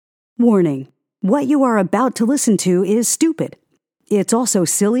Warning: what you are about to listen to is stupid. It's also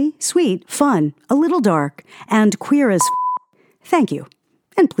silly, sweet, fun, a little dark, and queer as Thank you,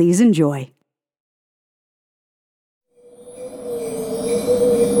 and please enjoy.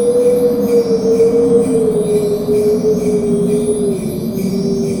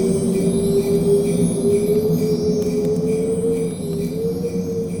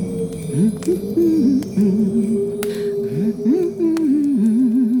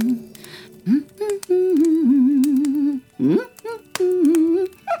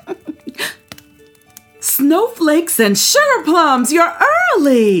 Snowflakes and sugar plums, you're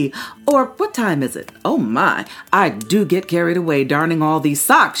early! Or what time is it? Oh my, I do get carried away darning all these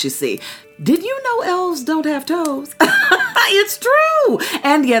socks, you see. Did you know elves don't have toes? It's true!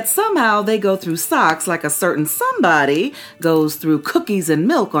 And yet somehow they go through socks like a certain somebody goes through cookies and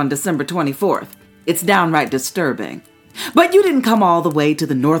milk on December 24th. It's downright disturbing. But you didn't come all the way to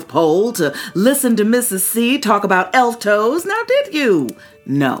the North Pole to listen to Mrs. C talk about elf toes, now did you?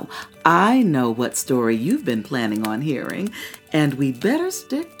 No, I know what story you've been planning on hearing, and we'd better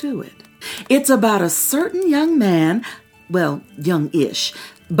stick to it. It's about a certain young man, well, young-ish,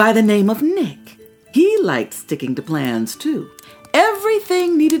 by the name of Nick. He liked sticking to plans, too.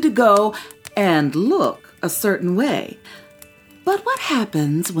 Everything needed to go and look a certain way. But what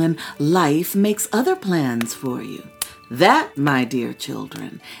happens when life makes other plans for you? That, my dear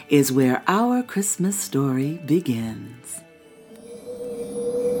children, is where our Christmas story begins.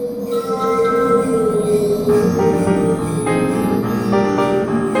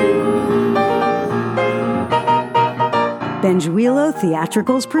 Benjuelo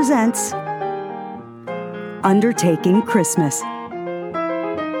Theatricals presents Undertaking Christmas.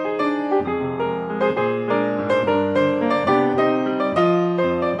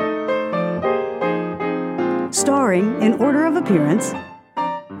 Starring, in order of appearance,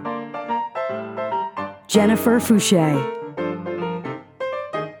 Jennifer Fouché,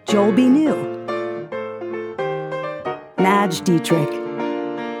 Joel B. New, Madge Dietrich,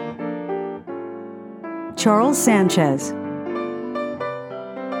 Charles Sanchez,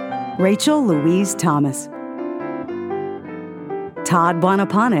 Rachel Louise Thomas, Todd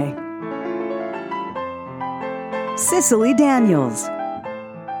Buonapane, Cicely Daniels,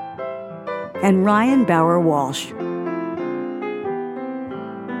 and Ryan Bauer Walsh.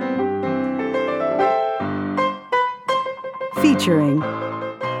 Featuring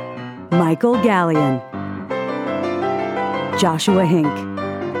Michael Gallion, Joshua Hink,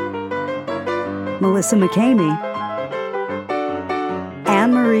 Melissa McCamey,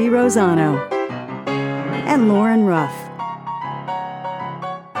 Anne-Marie Rosano, and Lauren Ruff.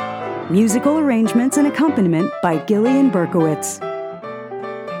 Musical arrangements and accompaniment by Gillian Berkowitz.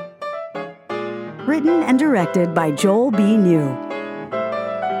 Written and directed by Joel B. New.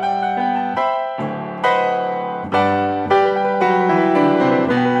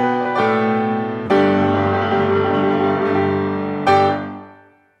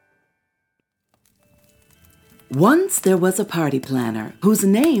 Once there was a party planner whose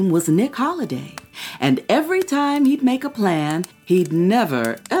name was Nick Holiday, and every time he'd make a plan, he'd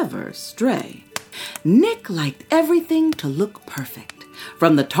never, ever stray. Nick liked everything to look perfect,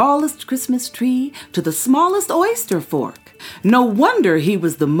 from the tallest Christmas tree to the smallest oyster fork. No wonder he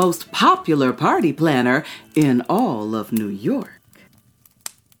was the most popular party planner in all of New York.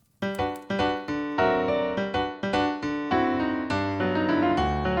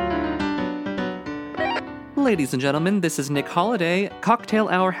 Ladies and gentlemen, this is Nick Holiday. Cocktail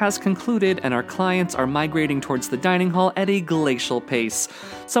hour has concluded and our clients are migrating towards the dining hall at a glacial pace.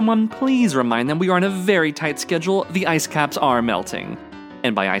 Someone please remind them we are on a very tight schedule. The ice caps are melting.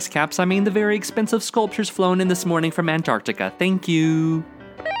 And by ice caps, I mean the very expensive sculptures flown in this morning from Antarctica. Thank you.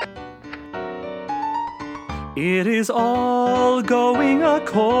 It is all going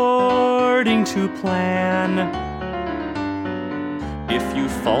according to plan. If you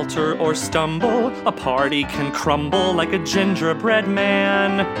falter or stumble, a party can crumble like a gingerbread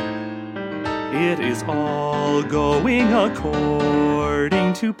man. It is all going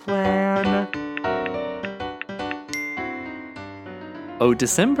according to plan. Oh,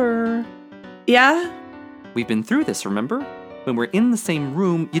 December. Yeah? We've been through this, remember? When we're in the same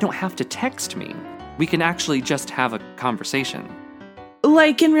room, you don't have to text me. We can actually just have a conversation.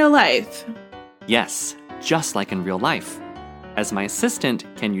 Like in real life? Yes, just like in real life. As my assistant,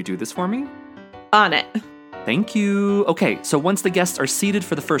 can you do this for me? On it. Thank you. Okay, so once the guests are seated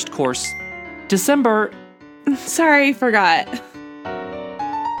for the first course, December. Sorry, forgot.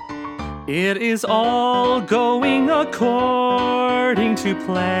 It is all going according to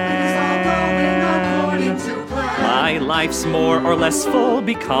plan. My life's more or less full,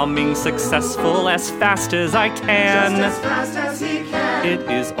 becoming successful as fast as I can. Just as fast as he can. It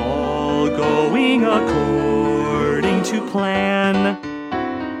is all going according to plan.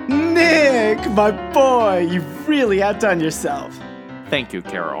 Nick, my boy, you really outdone yourself. Thank you,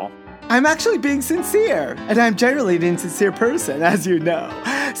 Carol. I'm actually being sincere, and I'm generally an insincere person, as you know.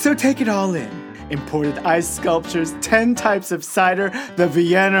 So take it all in. Imported ice sculptures, 10 types of cider, the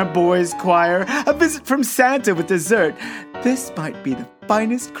Vienna Boys Choir, a visit from Santa with dessert. This might be the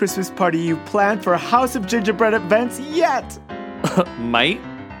finest Christmas party you've planned for House of Gingerbread events yet. Might?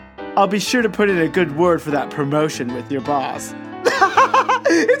 I'll be sure to put in a good word for that promotion with your boss.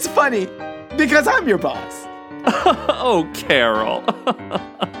 It's funny, because I'm your boss. Oh, Carol.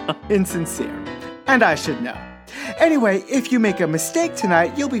 Insincere. And I should know. Anyway, if you make a mistake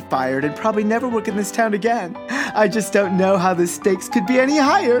tonight, you'll be fired and probably never work in this town again. I just don't know how the stakes could be any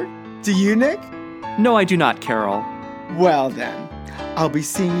higher. Do you, Nick? No, I do not, Carol. Well then, I'll be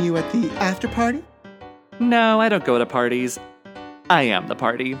seeing you at the after party? No, I don't go to parties. I am the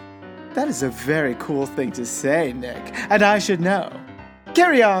party. That is a very cool thing to say, Nick, and I should know.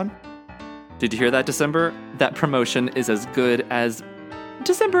 Carry on. Did you hear that, December? That promotion is as good as...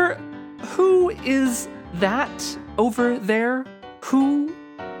 December, who is that over there? Who?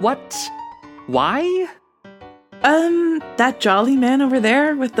 What? Why? That jolly man over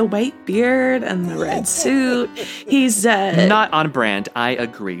there with the white beard and the red suit. He's, Not on brand, I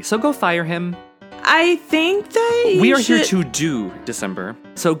agree. So go fire him. I think that We are here to do, December.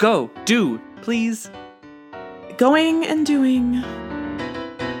 So go, do, please. Going and doing.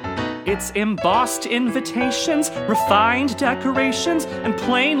 It's embossed invitations, refined decorations, and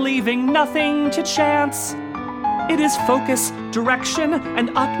plain leaving nothing to chance. It is focus, direction, and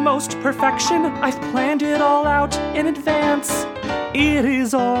utmost perfection. I've planned it all out in advance. It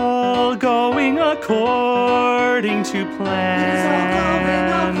is all going according to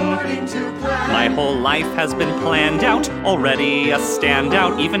plan. My whole life has been planned out, already a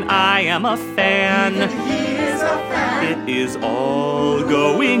standout. Even I am a fan. It is all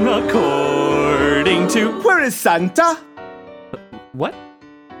going according to... Where is Santa? What?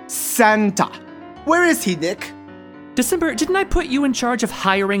 Santa. Where is he, Nick? December, didn't I put you in charge of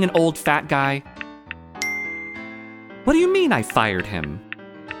hiring an old fat guy? What do you mean I fired him?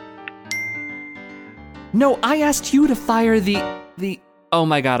 No, I asked you to fire the... Oh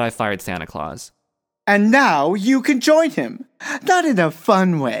my god, I fired Santa Claus. And now you can join him. Not in a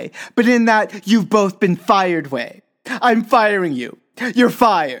fun way, but in that you've both been fired way. I'm firing you. You're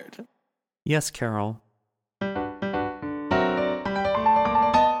fired. Yes, Carol.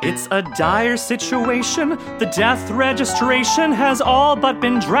 It's a dire situation. The death registration has all but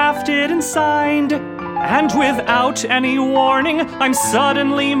been drafted and signed. And without any warning, I'm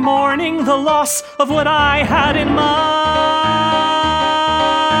suddenly mourning the loss of what I had in mind.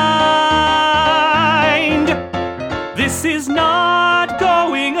 This is not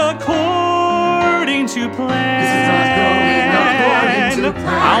going according to plan.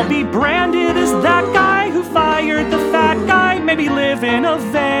 I'll be branded as that guy who fired the fat guy, maybe live in a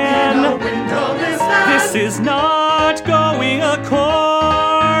van. This is not going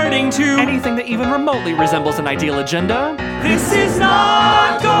according to anything that even remotely resembles an ideal agenda. This is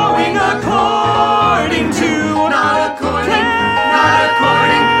not going according to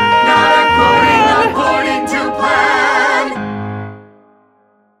according to plan.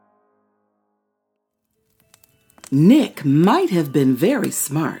 Nick might have been very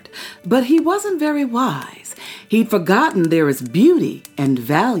smart, but he wasn't very wise. He'd forgotten there is beauty and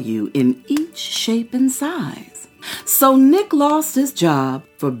value in each shape and size. So Nick lost his job,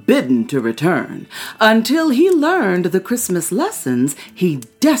 forbidden to return, until he learned the Christmas lessons he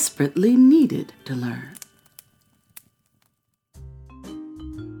desperately needed to learn.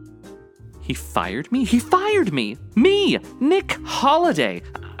 He fired me? He fired me! Me! Nick Holiday!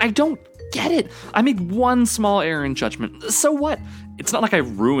 I don't get it. I made one small error in judgment. So what? It's not like I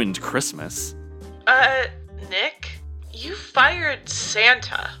ruined Christmas. Nick? You fired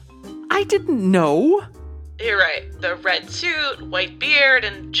Santa. I didn't know. You're right. The red suit, white beard,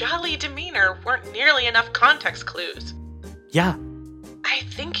 and jolly demeanor weren't nearly enough context clues. Yeah. I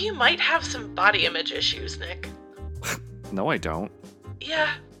think you might have some body image issues, Nick. No, I don't.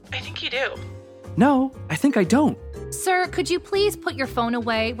 Yeah, I think you do. No, I think I don't. Sir, could you please put your phone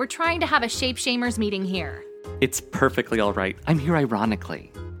away? We're trying to have a shape-shamers meeting here. It's perfectly all right. I'm here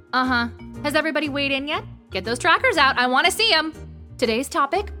ironically. Uh-huh. Has everybody weighed in yet? Get those trackers out. I want to see them. Today's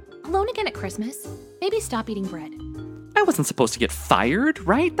topic, alone again at Christmas. Maybe stop eating bread. I wasn't supposed to get fired,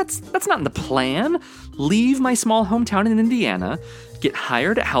 right? That's not in the plan. Leave my small hometown in Indiana, get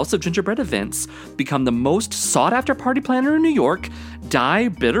hired at House of Gingerbread events, become the most sought-after party planner in New York, die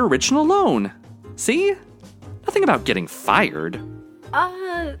bitter, rich, and alone. See? Nothing about getting fired.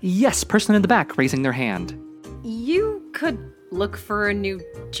 Yes, person in the back raising their hand. You could look for a new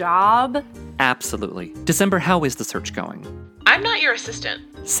job? Absolutely. December, how is the search going? I'm not your assistant.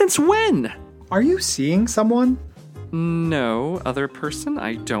 Since when? Are you seeing someone? No, other person.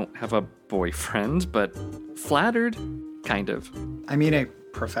 I don't have a boyfriend, but flattered, kind of. I mean a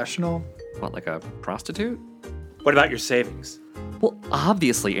professional? What, like a prostitute? What about your savings? Well,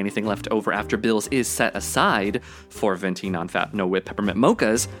 obviously anything left over after bills is set aside for venti, non-fat, no-whip peppermint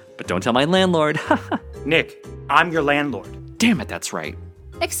mochas, but don't tell my landlord. Nick, I'm your landlord. Damn it, that's right.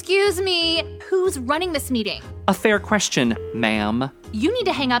 Excuse me, who's running this meeting? A fair question, ma'am. You need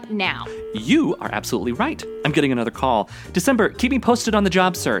to hang up now. You are absolutely right. I'm getting another call. December, keep me posted on the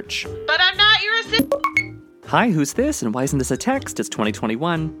job search. But I'm not your assistant. Hi, who's this? And why isn't this a text? It's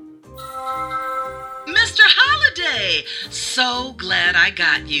 2021. Mr. Holiday! So glad I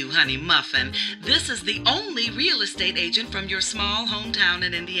got you, Honey Muffin. This is the only real estate agent from your small hometown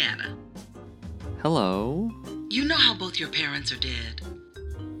in Indiana. Hello? You know how both your parents are dead?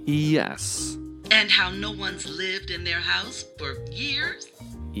 Yes. And how no one's lived in their house for years?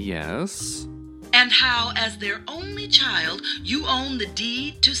 Yes. And how, as their only child, you own the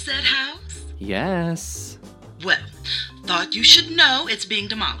deed to said house? Yes. Well, thought you should know it's being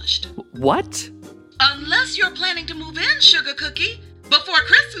demolished. What? Unless you're planning to move in, Sugar Cookie, before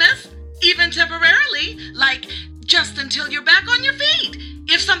Christmas, even temporarily, like just until you're back on your feet,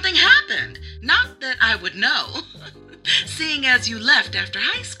 if something happened. Not that I would know, seeing as you left after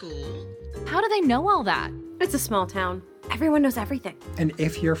high school. How do they know all that? It's a small town. Everyone knows everything. And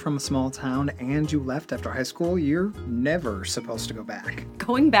if you're from a small town and you left after high school, you're never supposed to go back.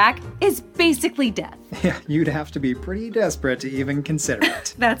 Going back is basically death. Yeah, you'd have to be pretty desperate to even consider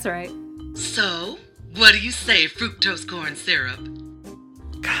it. That's right. So, what do you say, fructose corn syrup?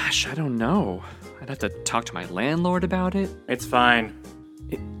 Gosh, I don't know. I'd have to talk to my landlord about it. It's fine.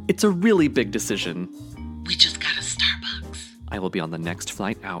 It's a really big decision. We just got a Starbucks. I will be on the next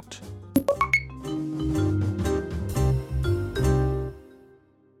flight out.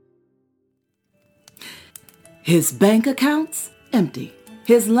 His bank accounts, empty.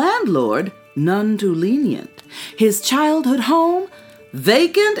 His landlord, none too lenient. His childhood home,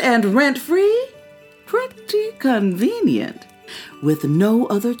 vacant and rent-free? Pretty convenient. With no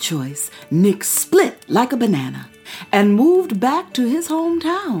other choice, Nick split like a banana and moved back to his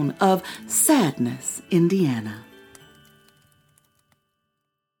hometown of Sadness, Indiana.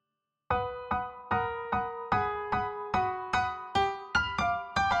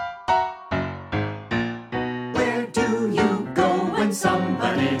 Where do you go when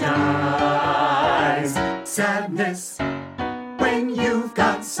somebody dies? Sadness. When you've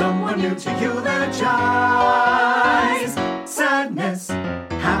got someone new to eulogize. Sadness.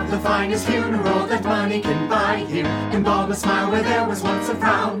 Have the finest funeral that money can buy here. Embalm a smile where there was once a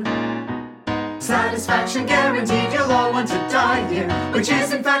frown. Satisfaction guaranteed, you'll all want to die here, which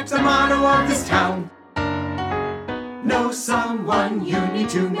is in fact the motto of this town. Know someone you need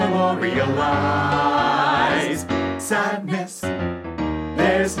to memorialize. Sadness.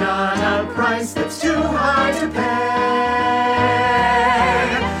 There's not a price that's too high to pay.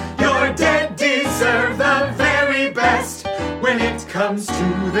 Your dead deserve the very best when it comes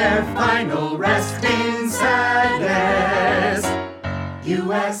to their final rest in sadness.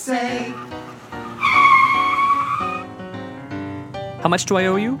 USA. How much do I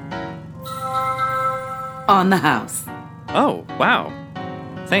owe you? On the house. Oh, wow.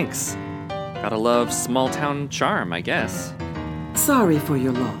 Thanks. Gotta love small town charm, I guess. Sorry for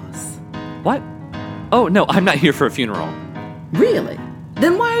your loss. What? Oh, no, I'm not here for a funeral. Really?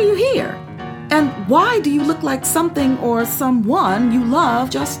 Then why are you here? And why do you look like something or someone you love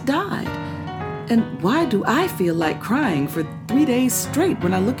just died? And why do I feel like crying for 3 days straight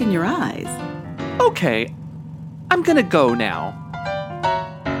when I look in your eyes? Okay, I'm gonna go now.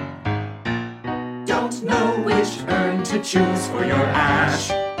 Don't know which urn to choose for your ash.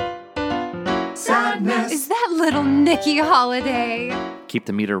 Sadness. Is that little Nikki Holiday? Keep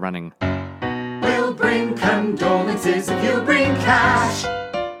the meter running. We'll bring condolences if you bring cash.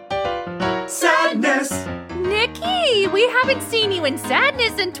 Sadness. Nikki, we haven't seen you in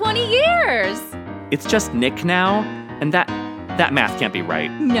Sadness in 20 years. It's just Nick now, and that math can't be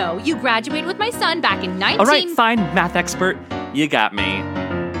right. No, you graduated with my son back in 19... All right, fine, math expert. You got me.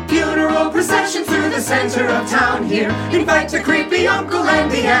 Funeral procession through the center of town here. Invite the creepy uncle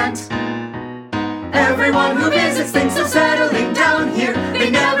and the aunt. Everyone who visits thinks of settling down here. They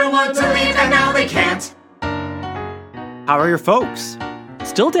never want to leave, and now they can't. How are your folks?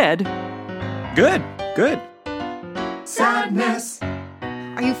 Still dead. Good, good. Sadness.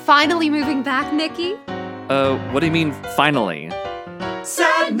 Are you finally moving back, Nikki? What do you mean, finally?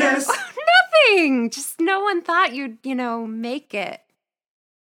 Sadness. Nothing! Just no one thought you'd, make it.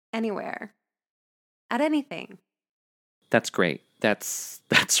 Anywhere. At anything. That's great. That's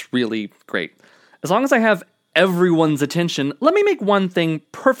really great. As long as I have everyone's attention, let me make one thing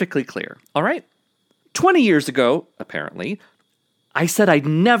perfectly clear, all right? 20 years ago, apparently, I said I'd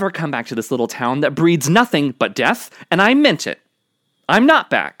never come back to this little town that breeds nothing but death, and I meant it. I'm not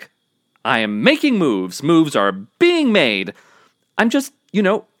back. I am making moves. Moves are being made. I'm just,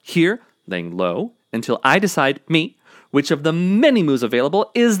 here, laying low, until I decide, which of the many moves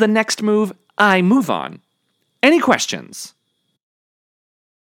available is the next move I move on. Any questions?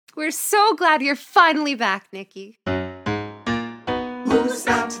 We're so glad you're finally back, Nikki. Who's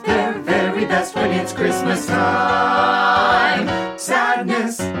at their very best when it's Christmas time?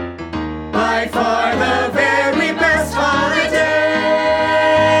 Sadness, by far the very best holiday.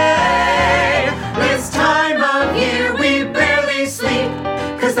 This time of year we barely sleep,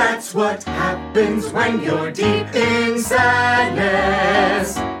 'cause that's what happens when you're deep in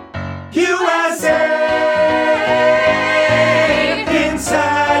sadness. USA in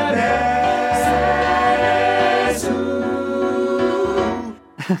sadness. Ooh.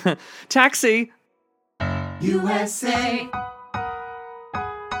 Taxi! USA.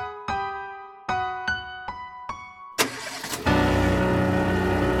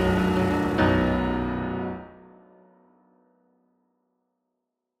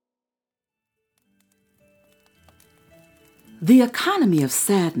 The economy of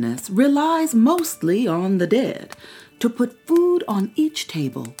sadness relies mostly on the dead to put food on each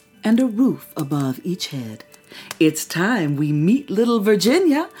table and a roof above each head. It's time we meet little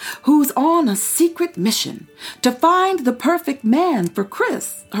Virginia, who's on a secret mission to find the perfect man for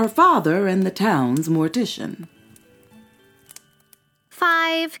Chris, her father, and the town's mortician.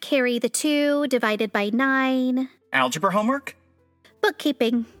 5, carry the 2, divided by 9. Algebra homework?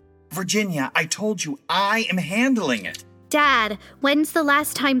 Bookkeeping. Virginia, I told you I am handling it. Dad, when's the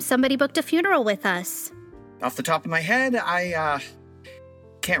last time somebody booked a funeral with us? Off the top of my head, I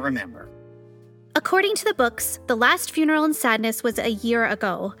can't remember. According to the books, the last funeral in sadness was a year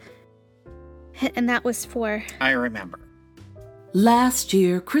ago. And that was for... I remember. Last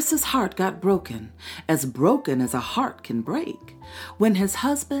year, Chris's heart got broken as a heart can break, when his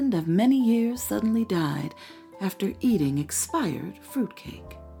husband of many years suddenly died after eating expired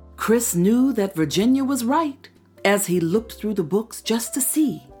fruitcake. Chris knew that Virginia was right as he looked through the books just to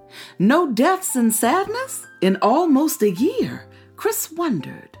see. No deaths in sadness in almost a year. Chris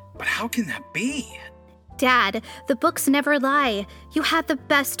wondered. But how can that be? Dad, the books never lie. You had the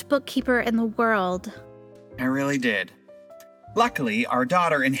best bookkeeper in the world. I really did. Luckily, our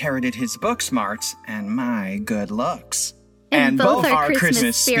daughter inherited his book smarts and my good looks. And both are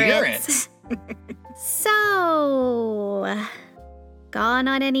Christmas spirits. So, gone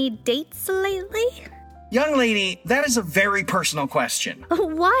on any dates lately? Young lady, that is a very personal question.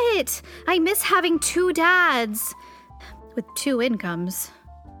 What? I miss having 2 dads. With 2 incomes.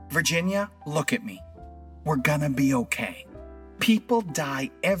 Virginia, look at me. We're gonna be okay. People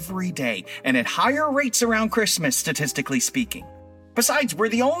die every day, and at higher rates around Christmas, statistically speaking. Besides, we're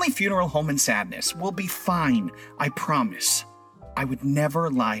the only funeral home in sadness. We'll be fine, I promise. I would never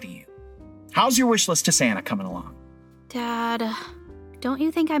lie to you. How's your wish list to Santa coming along? Dad, don't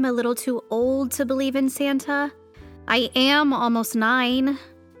you think I'm a little too old to believe in Santa? I am almost 9.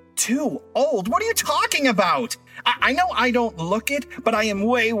 Too old? What are you talking about? I know I don't look it, but I am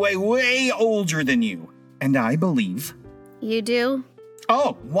way, way, way older than you. And I believe... You do?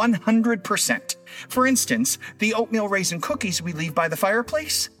 Oh, 100%. For instance, the oatmeal raisin cookies we leave by the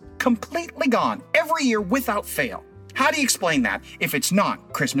fireplace? Completely gone, every year without fail. How do you explain that if it's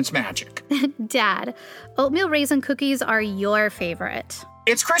not Christmas magic? Dad, oatmeal raisin cookies are your favorite.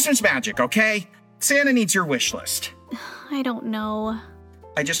 It's Christmas magic, okay? Santa needs your wish list. I don't know.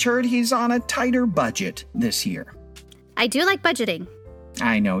 I just heard he's on a tighter budget this year. I do like budgeting.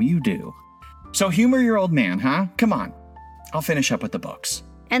 I know you do. So humor your old man, huh? Come on. I'll finish up with the books.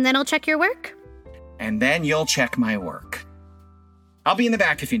 And then I'll check your work? And then you'll check my work. I'll be in the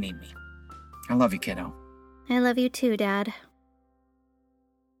back if you need me. I love you, kiddo. I love you too, Dad.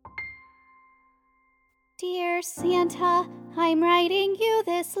 Dear Santa, I'm writing you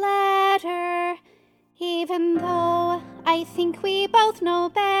this letter. Even though I think we both know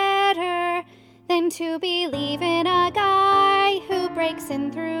better than to believe in a guy who breaks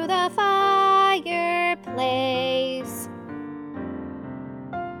in through the fire. fireplace.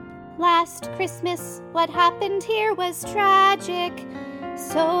 Last Christmas, what happened here was tragic,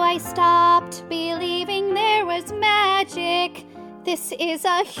 so I stopped believing there was magic. This is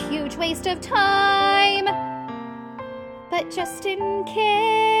a huge waste of time, but just in case,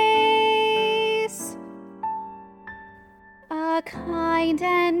 a kind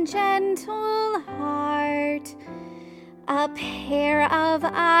and gentle heart, a pair of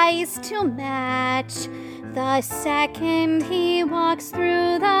eyes to match. The second he walks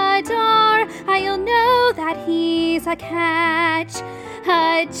through the door, I'll know that he's a catch.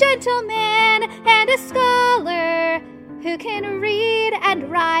 A gentleman and a scholar who can read and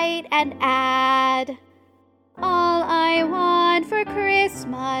write and add. All I want for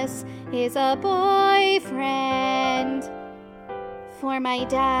Christmas is a boyfriend for my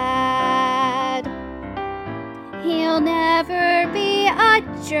dad. He'll never be a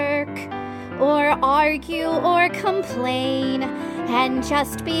jerk or argue or complain, and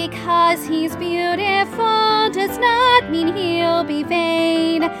just because he's beautiful does not mean he'll be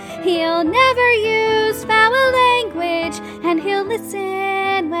vain. He'll never use foul language, and he'll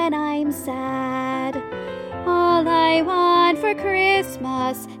listen when I'm sad. All I want for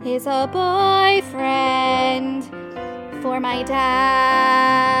Christmas is a boyfriend for my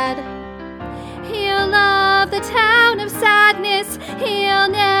dad. He'll love the town of sadness, he'll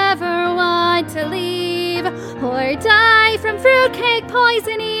never want to leave, or die from fruitcake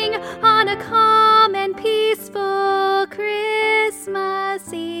poisoning on a calm and peaceful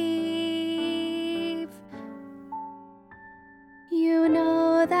Christmas Eve. You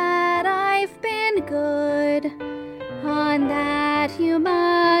know that I've been good, on that you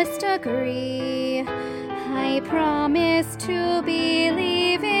must agree. I promise to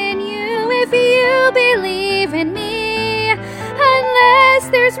believe in you if you believe in me. Unless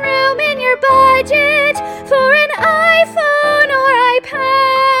there's room in your budget for an iPhone or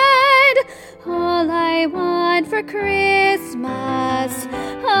iPad. All I want for Christmas,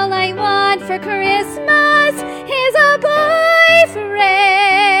 all I want for Christmas is a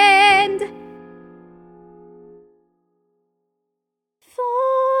boyfriend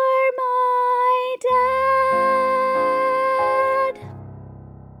for my dad.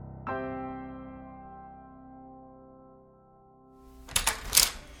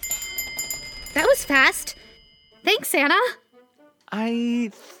 That was fast. Thanks, Santa. I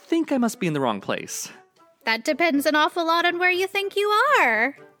think I must be in the wrong place. That depends an awful lot on where you think you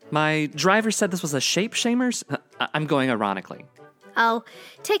are. My driver said this was a shape-shamers. I'm going ironically. Oh,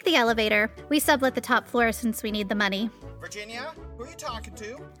 take the elevator. We sublet the top floor since we need the money. Virginia, who are you talking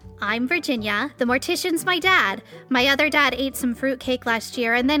to? I'm Virginia. The mortician's my dad. My other dad ate some fruitcake last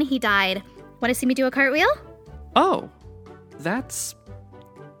year and then he died. Want to see me do a cartwheel? Oh, that's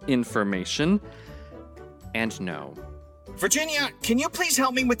information. And no. Virginia, can you please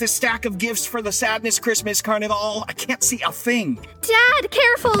help me with this stack of gifts for the Sadness Christmas Carnival? I can't see a thing. Dad,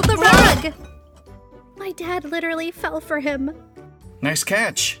 careful, the rug! My dad literally fell for him. Nice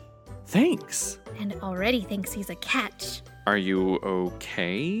catch. Thanks. And already thinks he's a catch. Are you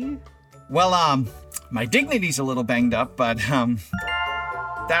okay? Well, my dignity's a little banged up, but,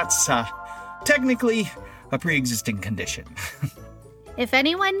 that's, technically a pre-existing condition. If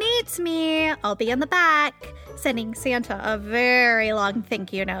anyone needs me, I'll be in the back, sending Santa a very long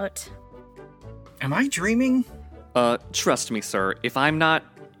thank you note. Am I dreaming? Trust me, sir. If I'm not,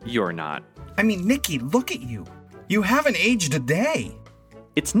 you're not. I mean, Nikki, look at you. You haven't aged a day.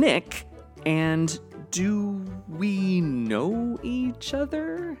 It's Nick, and do we know each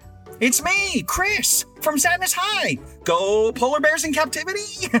other? It's me, Chris, from Sadness High. Go Polar Bears in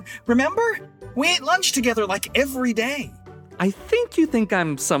Captivity. Remember? We ate lunch together like every day. I think you think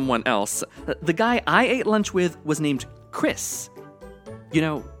I'm someone else. The guy I ate lunch with was named Chris. You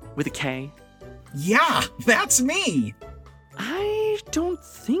know, with a K. Yeah, that's me. I don't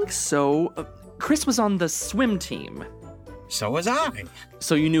think so. Chris was on the swim team. So was I.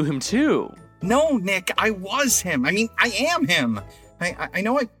 So you knew him too? No, Nick, I was him. I mean, I am him. I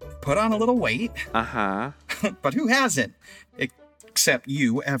know I put on a little weight. Uh-huh. But who hasn't? Except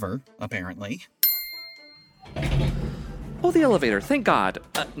you, ever, apparently. Oh, the elevator. Thank God.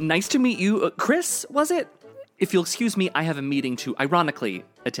 Nice to meet you. Chris, was it? If you'll excuse me, I have a meeting to, ironically,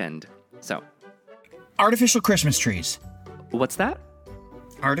 attend. So. Artificial Christmas trees. What's that?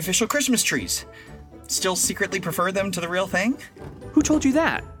 Artificial Christmas trees. Still secretly prefer them to the real thing? Who told you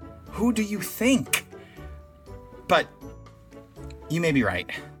that? Who do you think? But you may be right.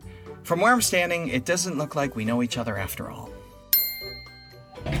 From where I'm standing, it doesn't look like we know each other after all.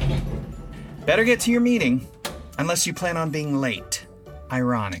 Better get to your meeting. Unless you plan on being late,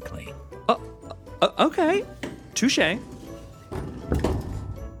 ironically. Okay. Touché.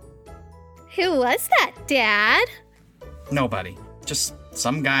 Who was that, Dad? Nobody. Just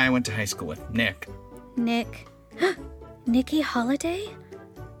some guy I went to high school with, Nick. Nick. Nikki Holiday?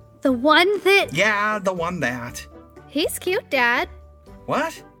 The one that... Yeah, the one that. He's cute, Dad.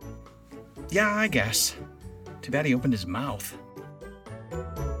 What? Yeah, I guess. Too bad he opened his mouth.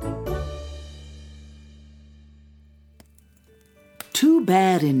 Too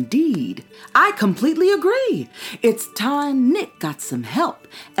bad indeed. I completely agree. It's time Nick got some help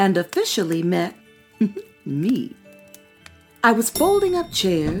and officially met me. I was folding up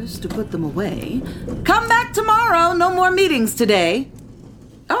chairs to put them away. Come back tomorrow. No more meetings today.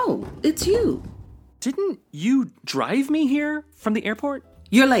 Oh, it's you. Didn't you drive me here from the airport?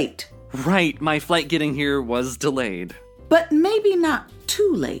 You're late. Right, my flight getting here was delayed. But maybe not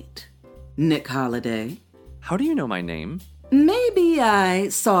too late. Nick Holiday. How do you know my name? Maybe I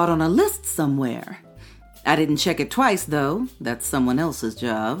saw it on a list somewhere. I didn't check it twice, though. That's someone else's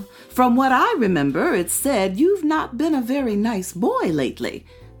job. From what I remember, it said you've not been a very nice boy lately.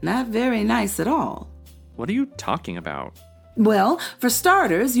 Not very nice at all. What are you talking about? Well, for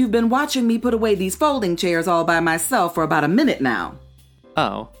starters, you've been watching me put away these folding chairs all by myself for about a minute now.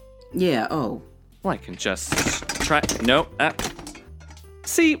 Oh. Yeah, oh. Well, I can just try... No.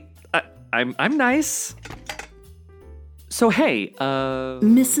 See, I'm nice. So, hey,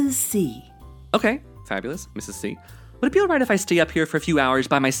 Mrs. C. Okay, fabulous, Mrs. C. Would it be alright if I stay up here for a few hours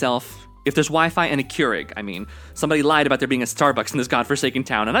by myself? If there's Wi-Fi and a Keurig, I mean. Somebody lied about there being a Starbucks in this godforsaken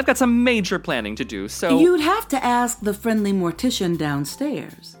town, and I've got some major planning to do, so... You'd have to ask the friendly mortician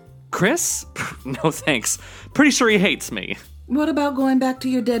downstairs. Chris? No thanks. Pretty sure he hates me. What about going back to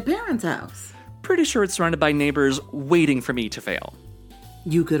your dead parents' house? Pretty sure it's surrounded by neighbors waiting for me to fail.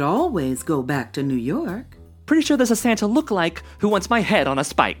 You could always go back to New York. Pretty sure there's a Santa lookalike who wants my head on a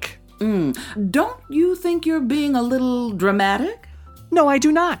spike. Don't you think you're being a little dramatic? No, I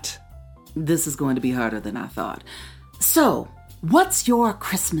do not. This is going to be harder than I thought. So, what's your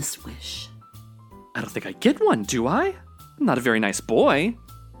Christmas wish? I don't think I get one, do I? I'm not a very nice boy.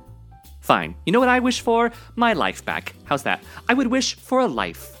 Fine. You know what I wish for? My life back. How's that? I would wish for a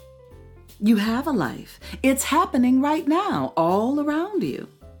life. You have a life. It's happening right now, all around you.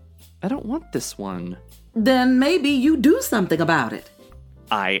 I don't want this one. Then maybe you do something about it.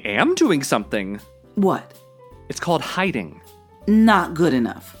 I am doing something. What? It's called hiding. Not good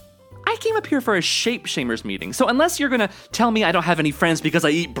enough. I came up here for a shape shamers meeting, so unless you're gonna tell me I don't have any friends because I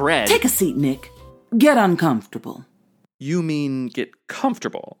eat bread... Take a seat, Nick. Get uncomfortable. You mean get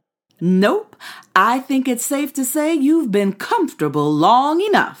comfortable? Nope. I think it's safe to say you've been comfortable long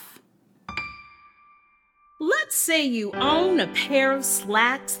enough. Let's say you own a pair of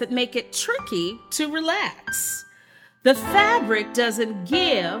slacks that make it tricky to relax. The fabric doesn't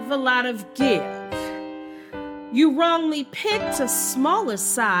give a lot of give. You wrongly picked a smaller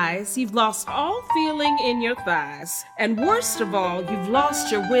size, you've lost all feeling in your thighs, and worst of all, you've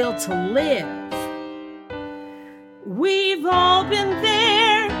lost your will to live. We've all been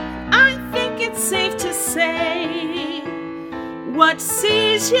there, I think it's safe to say. What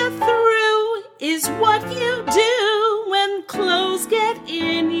sees you through is what you do when clothes get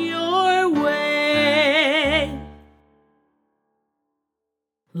in your way.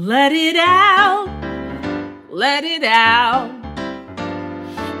 Let it out, let it out.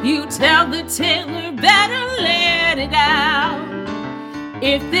 You tell the tailor better let it out.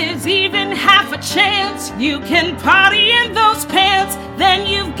 If there's even half a chance you can party in those pants, then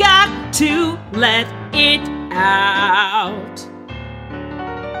you've got to let it out.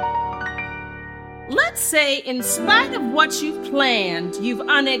 Let's say, in spite of what you've planned, you've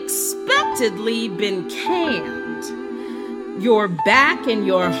unexpectedly been canned. You're back in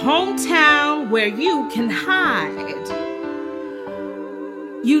your hometown where you can hide.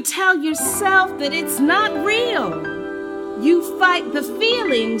 You tell yourself that it's not real. You fight the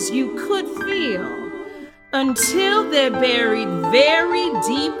feelings you could feel until they're buried very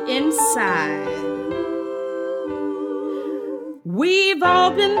deep inside. We've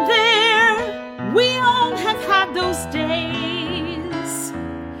all been there. We all have had those days.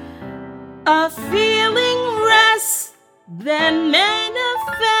 A feeling rests, then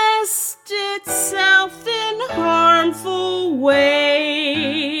manifests itself in harmful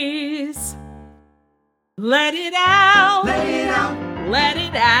ways. Let it out. Let it out. Let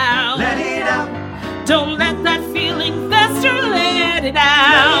it out. Let it out. Don't let that feeling fester. Let it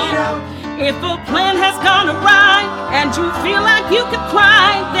out. Let it out. If a plan has gone awry and you feel like you could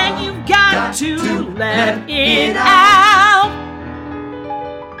cry, then you've got to let it out.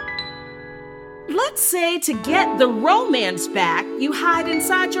 Let's say to get the romance back, you hide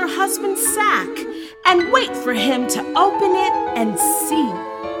inside your husband's sack. and wait for him to open it and see.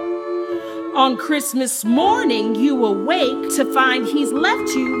 On Christmas morning, you awake to find he's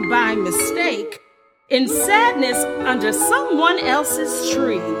left you by mistake in sadness under someone else's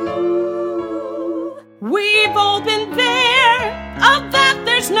tree. We've all been there, of that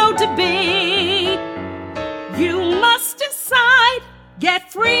there's no debate. You must decide,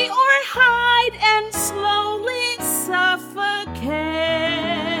 get free or hide and slowly suffocate.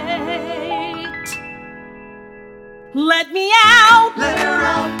 Let me out, Let her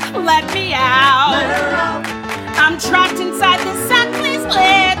out, let me out. let her out, I'm trapped inside this sack, please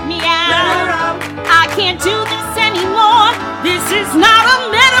let me let her out. out. I can't do this anymore. This is not a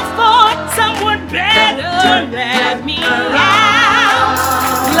metaphor. Someone better let me out.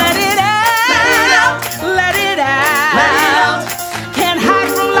 Let it out. Let it out. Can't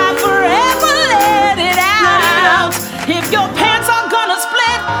hide from life forever. Let it out. If your pants are gonna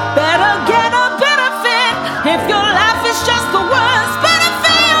split, better get a better fit. If your life is just the worst, better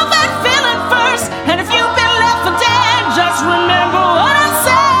feel that feeling first. And if you've been left for dead, just remember what I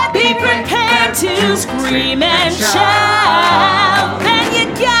said. Be prepared to scream and shout. Then you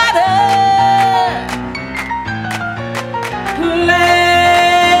gotta let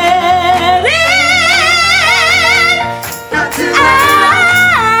it Got to let it out,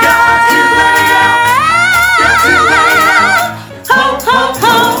 got to let it out, got to let it out. Ho, ho,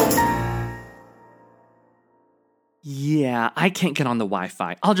 ho. Yeah, I can't get on the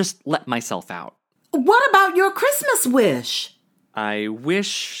Wi-Fi. I'll just let myself out. What about your Christmas wish? I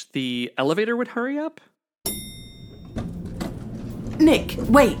wish the elevator would hurry up. Nick,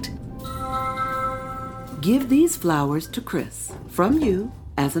 wait. Give these flowers to Chris from you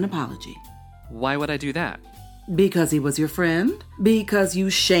as an apology. Why would I do that? Because he was your friend? Because you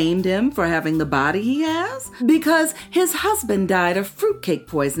shamed him for having the body he has? Because his husband died of fruitcake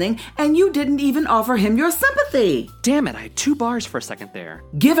poisoning and you didn't even offer him your sympathy? Damn it, I had 2 bars for a second there.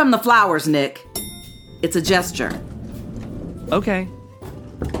 Give him the flowers, Nick. It's a gesture. Okay.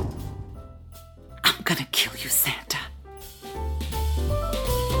 I'm gonna kill you, Santa.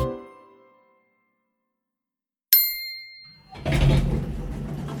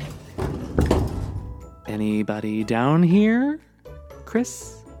 Anybody down here?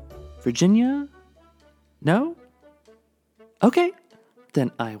 Chris? Virginia? No? Okay.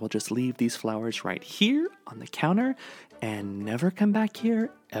 Then I will just leave these flowers right here on the counter and never come back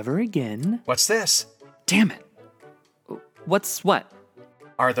here ever again. What's this? Damn it. What's what?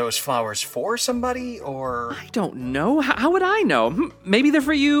 Are those flowers for somebody, or...? I don't know. How would I know? Maybe they're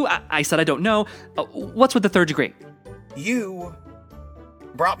for you. I said I don't know. What's with the third degree? You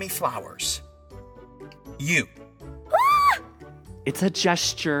brought me flowers. You. It's a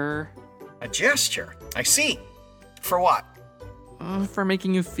gesture. A gesture? I see. For what? For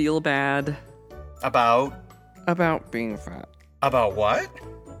making you feel bad. About? About being fat. About what?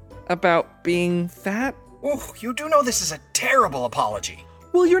 About being fat? Oh, you do know this is a terrible apology.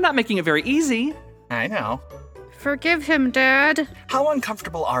 Well, you're not making it very easy. I know. Forgive him, Dad. How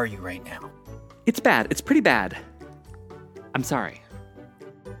uncomfortable are you right now? It's bad. It's pretty bad. I'm sorry.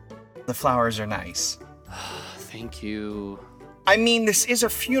 The flowers are nice. Thank you. I mean, this is a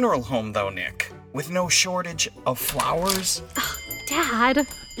funeral home, though, Nick. With no shortage of flowers. Dad.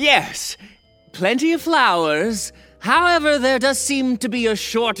 Yes, plenty of flowers. However, there does seem to be a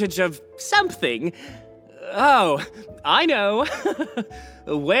shortage of something. Oh, I know.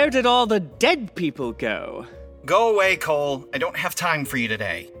 Where did all the dead people go? Go away, Cole. I don't have time for you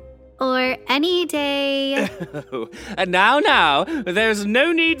today. Or any day. And now, there's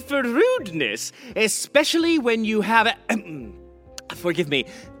no need for rudeness, especially when you have forgive me,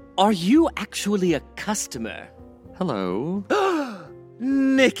 are you actually a customer? Hello?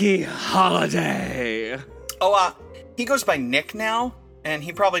 Nicky Holiday. Oh, he goes by Nick now, and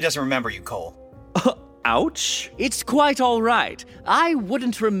he probably doesn't remember you, Cole. Ouch. It's quite all right. I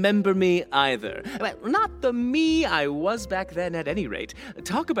wouldn't remember me either. Well, not the me I was back then at any rate.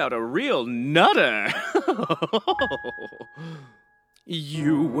 Talk about a real nutter.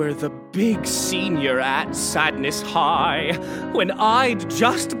 You were the big senior at Sadness High when I'd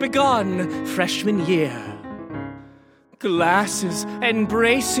just begun freshman year. Glasses and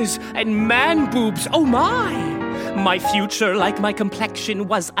braces and man boobs, oh my! My future, like my complexion,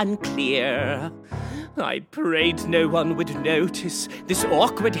 was unclear. I prayed no one would notice this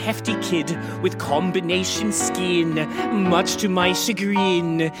awkward, hefty kid with combination skin. Much to my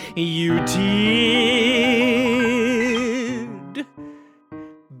chagrin, you did.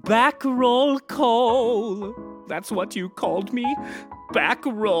 Backroll Cole. That's what you called me?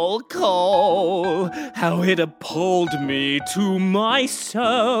 Backroll Cole. How it appalled me to my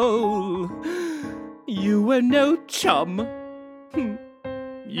soul. You were no chum.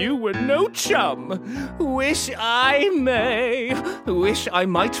 You were no chum. Wish I may. Wish I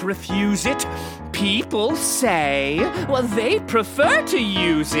might refuse it. People say, well, they prefer to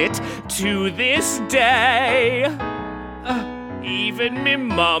use it to this day. Even me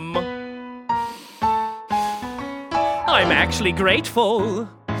mum. I'm actually grateful.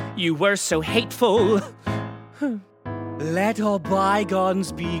 You were so hateful. Let all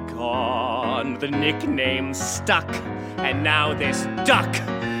bygones be gone. The nickname stuck. And now this duck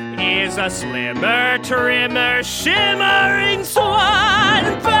is a slimmer, trimmer, shimmering swan.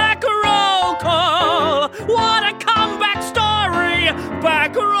 Back roll call. What a comeback story.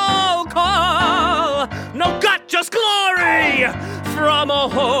 Back roll call. No gut, just glory. From a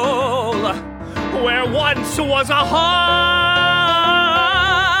hole where once was a heart.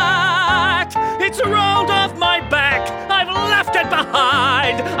 It's rolled off my back. I've left it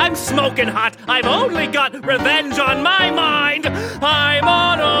behind. I'm smoking hot. I've only got revenge on my mind. I'm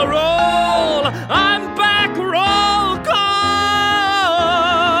on a roll. I'm back roll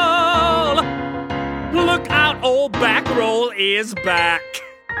call. Look out, old back roll is back.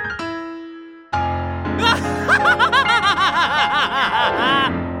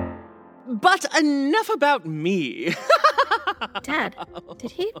 But enough about me. Dad,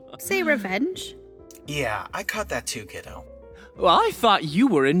 did he say revenge? Yeah, I caught that too, kiddo. Well, I thought you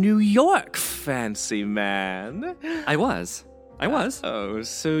were in New York, fancy man. I was. Oh,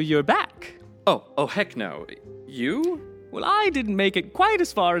 so you're back. Oh, heck no. You? Well, I didn't make it quite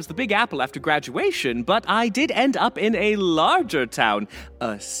as far as the Big Apple after graduation, but I did end up in a larger town.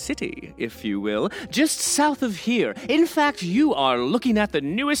 A city, if you will, just south of here. In fact, you are looking at the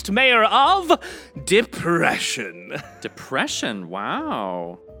newest mayor of Depression. Depression?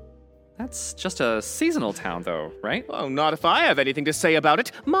 Wow. That's just a seasonal town, though, right? Oh, not if I have anything to say about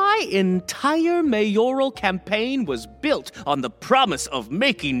it. My entire mayoral campaign was built on the promise of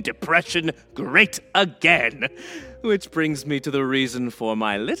making Depression great again. Which brings me to the reason for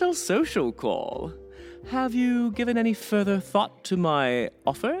my little social call. Have you given any further thought to my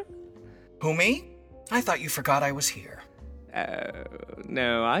offer? Who, me? I thought you forgot I was here.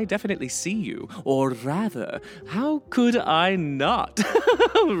 No, I definitely see you. Or rather, how could I not?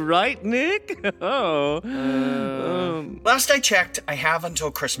 Right, Nick? Last I checked, I have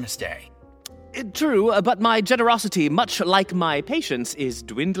until Christmas Day. True, but my generosity, much like my patience, is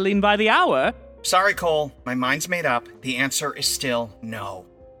dwindling by the hour. Sorry, Cole. My mind's made up. The answer is still no.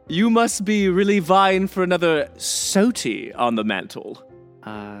 You must be really vying for another Soti on the mantle.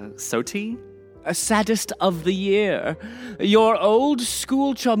 Soti? A saddest of the year. Your old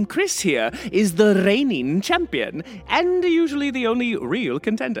school chum Chris here is the reigning champion, and usually the only real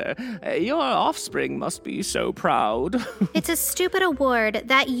contender. Your offspring must be so proud. It's a stupid award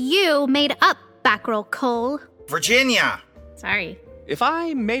that you made up, Backroll Cole. Virginia! Sorry. If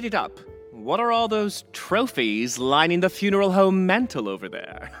I made it up, what are all those trophies lining the funeral home mantle over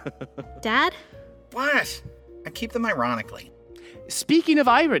there? Dad? What? I keep them ironically. Speaking of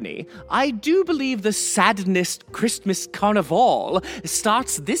irony, I do believe the Sadness Christmas Carnival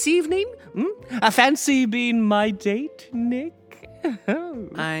starts this evening. Fancy being my date, Nick?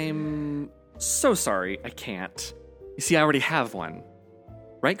 I'm so sorry, I can't. You see, I already have one.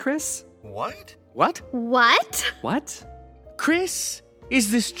 Right, Chris? What? What? What? What? Chris,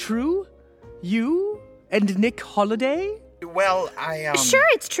 is this true? You and Nick Holiday? Well, Sure,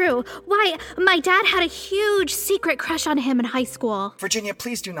 it's true. Why, my dad had a huge secret crush on him in high school. Virginia,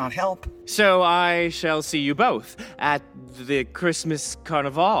 please do not help. So I shall see you both at the Christmas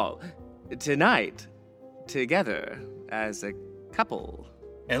Carnival tonight, together as a couple.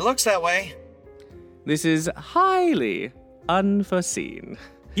 It looks that way. This is highly unforeseen.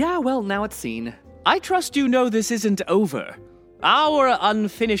 Yeah, well, now it's seen. I trust you know this isn't over. Our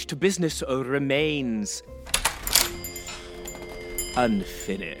unfinished business remains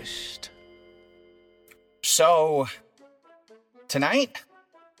unfinished. So, tonight?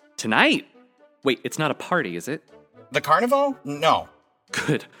 Tonight? Wait, it's not a party, is it? The carnival? No.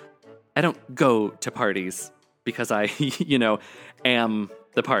 Good. I don't go to parties because I, am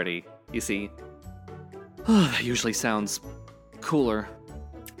the party, you see. Oh, that usually sounds cooler.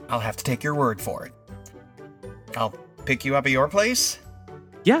 I'll have to take your word for it. I'll pick you up at your place?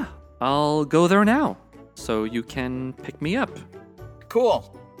 Yeah, I'll go there now, so you can pick me up.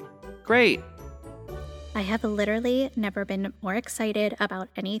 Cool. Great. I have literally never been more excited about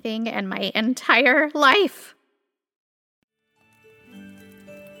anything in my entire life.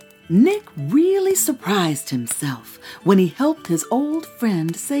 Nick really surprised himself when he helped his old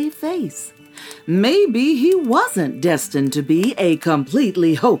friend save face. Maybe he wasn't destined to be a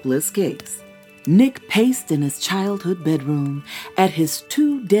completely hopeless case. Nick paced in his childhood bedroom at his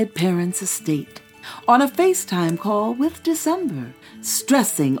 2 dead parents' estate on a FaceTime call with December,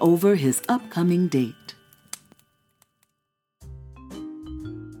 stressing over his upcoming date.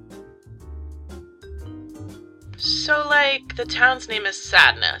 So, the town's name is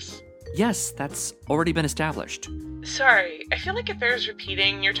Sadness. Yes, that's already been established. Sorry, I feel like it bears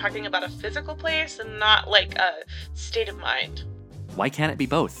repeating you're talking about a physical place and not, a state of mind. Why can't it be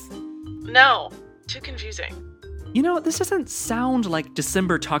both? No, too confusing. You know, this doesn't sound like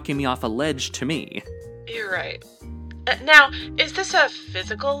December talking me off a ledge to me. You're right. Now, is this a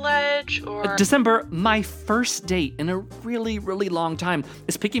physical ledge, or... December, my first date in a really, really long time,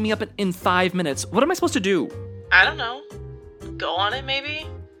 is picking me up in 5 minutes. What am I supposed to do? I don't know. Go on it, maybe?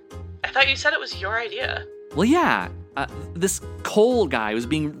 I thought you said it was your idea. Well, yeah. This Cole guy was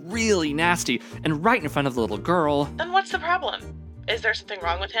being really nasty, and right in front of the little girl. Then what's the problem? Is there something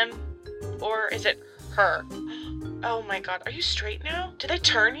wrong with him? Or is it her? Oh my god, are you straight now? Did they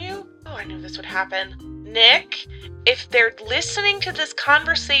turn you? Oh, I knew this would happen. Nick, if they're listening to this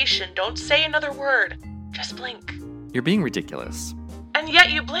conversation, don't say another word. Just blink. You're being ridiculous. And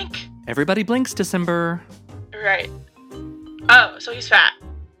yet you blink. Everybody blinks, December. Right. Oh, so he's fat.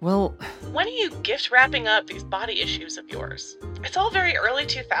 Well... When are you gift wrapping up these body issues of yours? It's all very early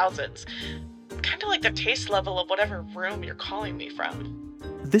 2000s. Kind of like the taste level of whatever room you're calling me from.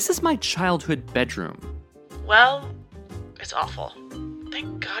 This is my childhood bedroom. Well, it's awful.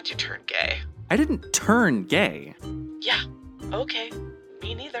 Thank God you turned gay. I didn't turn gay. Yeah, okay.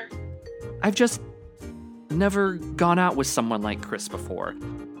 Me neither. I've just never gone out with someone like Chris before.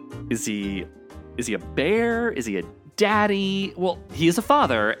 Is he a bear? Is he a daddy? Well, he is a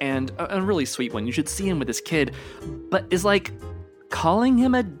father, and a really sweet one. You should see him with his kid. But is, calling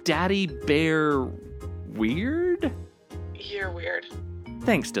him a daddy bear weird? You're weird.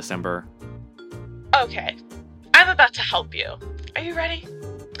 Thanks, December. Okay, I'm about to help you. Are you ready?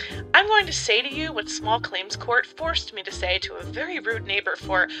 I'm going to say to you what small claims court forced me to say to a very rude neighbor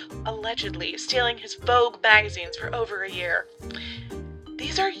for allegedly stealing his Vogue magazines for over a year.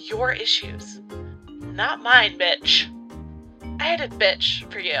 These are your issues, not mine, bitch. I added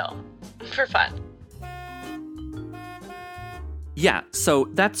bitch for you, for fun. Yeah, so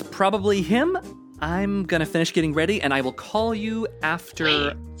that's probably him. I'm gonna finish getting ready, and I will call you after...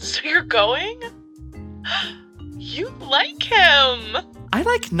 Wait, so you're going? You like him! I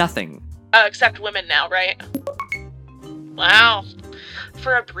like nothing. Except women now, right? Wow.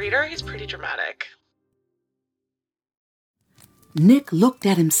 For a breeder, he's pretty dramatic. Nick looked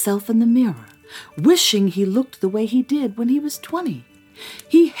at himself in the mirror, wishing he looked the way he did when he was 20.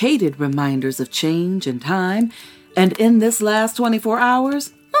 He hated reminders of change and time, and in this last 24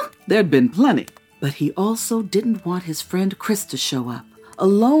 hours, there'd been plenty. But he also didn't want his friend Chris to show up,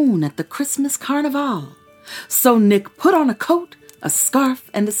 alone at the Christmas carnival. So Nick put on a coat, a scarf,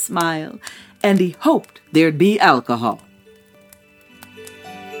 and a smile, and he hoped there'd be alcohol.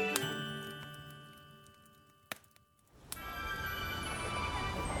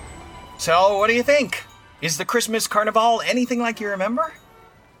 So, what do you think? Is the Christmas carnival anything like you remember?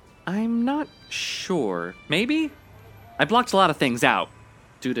 I'm not sure. Maybe? I blocked a lot of things out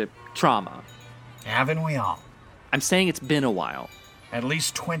due to trauma. Haven't we all? I'm saying it's been a while. At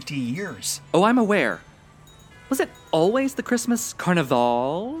least 20 years. Oh, I'm aware. Was it always the Christmas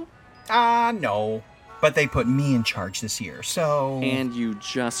carnival? No. But they put me in charge this year, so... And you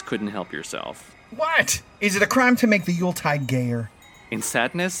just couldn't help yourself. What? Is it a crime to make the Yuletide gayer? In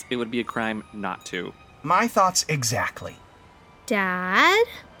Sadness, it would be a crime not to. My thoughts exactly. Dad?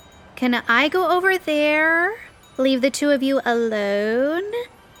 Can I go over there? Leave the two of you alone?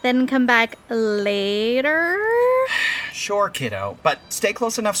 Then come back later? Sure, kiddo, but stay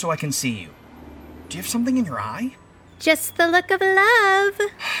close enough so I can see you. Do you have something in your eye? Just the look of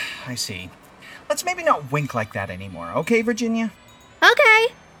love. I see. Let's maybe not wink like that anymore, okay, Virginia?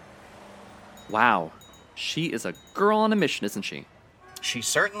 Okay. Wow. She is a girl on a mission, isn't she? She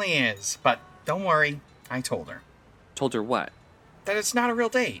certainly is, but don't worry, I told her. Told her what? That it's not a real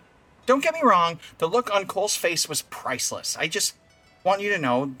date. Don't get me wrong, the look on Cole's face was priceless. I just want you to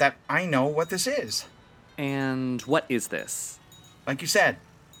know that I know what this is. And what is this? Like you said,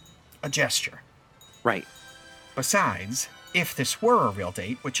 a gesture. Right. Besides, if this were a real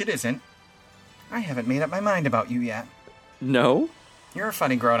date, which it isn't, I haven't made up my mind about you yet. No? You're a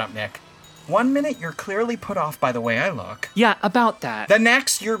funny grown-up, Nick. 1 minute, you're clearly put off by the way I look. Yeah, about that. The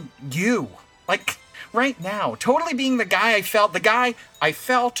next, you're you. Like, right now, totally being the guy I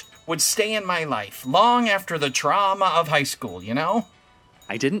felt would stay in my life long after the trauma of high school, you know?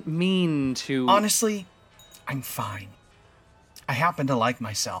 I didn't mean to... Honestly, I'm fine. I happen to like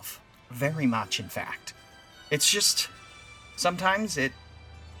myself. Very much, in fact. It's just, sometimes it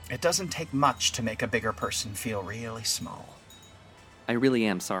doesn't take much to make a bigger person feel really small. I really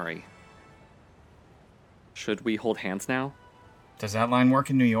am sorry. Should we hold hands now? Does that line work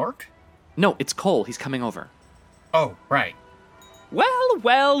in New York? No, it's Cole. He's coming over. Oh, right. Well,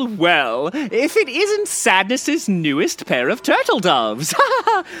 well, well, if it isn't Sadness's newest pair of turtle doves.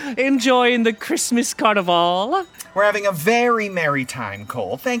 Enjoying the Christmas carnival? We're having a very merry time,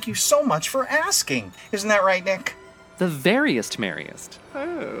 Cole. Thank you so much for asking. Isn't that right, Nick? The veriest merriest.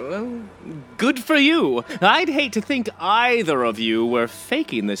 Oh, well, good for you. I'd hate to think either of you were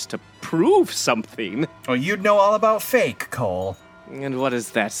faking this to prove something. Oh, you'd know all about fake, Cole. And what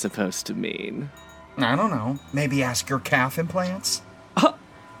is that supposed to mean? I don't know. Maybe ask your calf implants?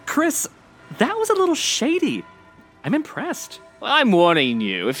 Chris, that was a little shady. I'm impressed. I'm warning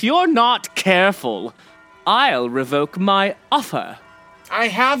you, if you're not careful, I'll revoke my offer. I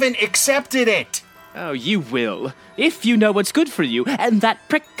haven't accepted it. Oh, you will, if you know what's good for you and that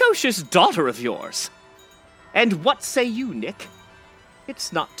precocious daughter of yours. And what say you, Nick?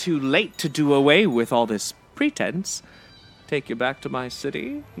 It's not too late to do away with all this pretense. Take you back to my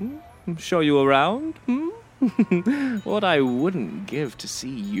city? Show you around? What I wouldn't give to see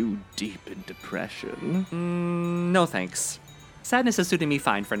you deep in depression. No thanks. Sadness is suiting me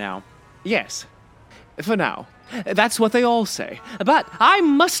fine for now. Yes, for now. That's what they all say. But I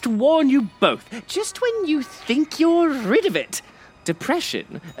must warn you both, just when you think you're rid of it,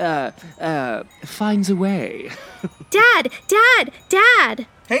 depression, finds a way. Dad!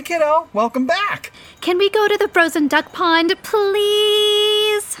 Hey, kiddo, welcome back. Can we go to the frozen duck pond,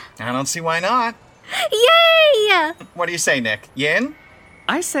 please? I don't see why not. Yay! What do you say, Nick? Yin?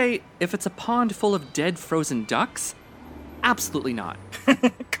 I say, if it's a pond full of dead frozen ducks, absolutely not.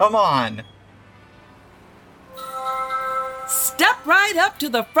 Come on. Step right up to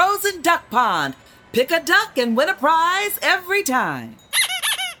the frozen duck pond. Pick a duck and win a prize every time.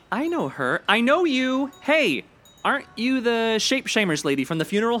 I know her. I know you. Hey, aren't you the Shape-Shamers lady from the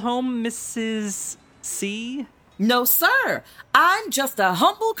funeral home, Mrs. C? No, sir. I'm just a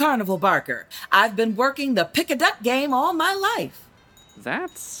humble carnival barker. I've been working the pick-a-duck game all my life.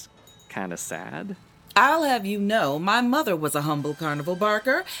 That's kind of sad. I'll have you know, my mother was a humble carnival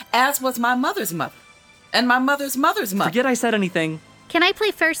barker, as was my mother's mother. And my mother's mother's mother. Forget I said anything. Can I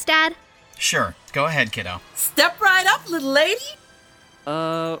play first, Dad? Sure. Go ahead, kiddo. Step right up, little lady.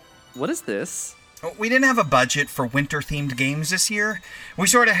 What is this? We didn't have a budget for winter-themed games this year. We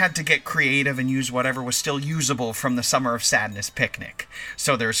sort of had to get creative and use whatever was still usable from the Summer of Sadness picnic.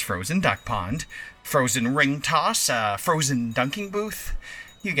 So there's Frozen Duck Pond, Frozen Ring Toss, Frozen Dunking Booth.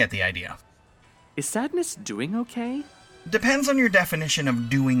 You get the idea. Is Sadness doing okay? Depends on your definition of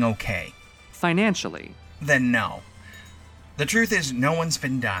doing okay. Financially? Then no. The truth is, no one's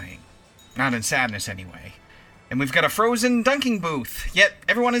been dying. Not in Sadness, anyway. And we've got a frozen dunking booth, yet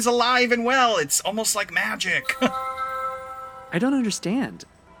everyone is alive and well. It's almost like magic. I don't understand.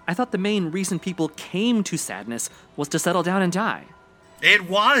 I thought the main reason people came to Sadness was to settle down and die. It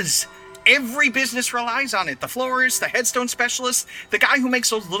was. Every business relies on it. The florist, the headstone specialist, the guy who makes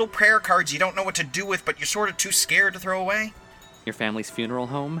those little prayer cards you don't know what to do with, but you're sort of too scared to throw away. Your family's funeral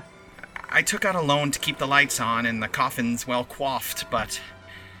home? I took out a loan to keep the lights on and the coffins well coiffed, but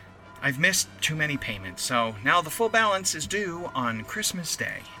I've missed too many payments, so now the full balance is due on Christmas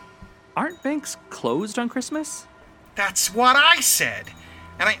Day. Aren't banks closed on Christmas? That's what I said.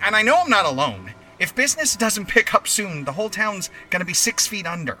 And I know I'm not alone. If business doesn't pick up soon, the whole town's gonna be 6 feet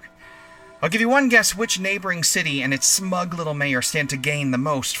under. I'll give you one guess which neighboring city and its smug little mayor stand to gain the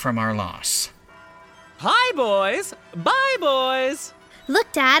most from our loss. Hi, boys! Bye, boys!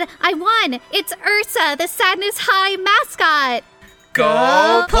 Look, Dad, I won! It's Ursa, the Sadness High mascot!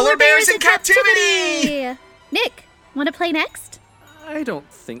 Go Polar Bears in captivity! Nick, want to play next? I don't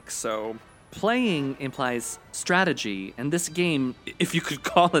think so. Playing implies strategy, and this game, if you could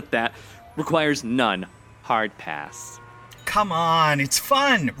call it that, requires none. Hard pass. Come on, it's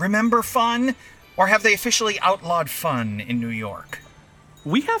fun. Remember fun? Or have they officially outlawed fun in New York?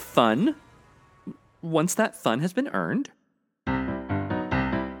 We have fun. Once that fun has been earned.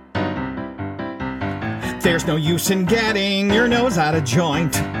 There's no use in getting your nose out of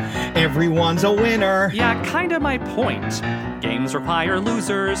joint. Everyone's a winner. Yeah, kinda my point. Games require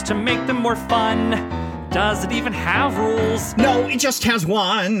losers to make them more fun. Does it even have rules? No, it just has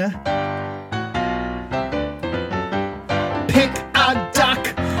one. Pick a duck.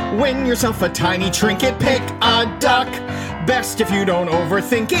 Win yourself a tiny trinket. Pick a duck. Best if you don't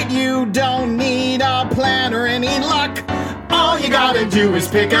overthink it. You don't need a plan or any luck. All you gotta do is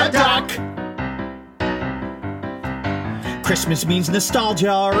pick a duck. Christmas means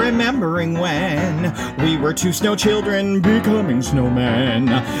nostalgia, remembering when we were two snow children becoming snowmen,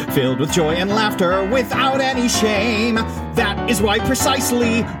 filled with joy and laughter without any shame. That is why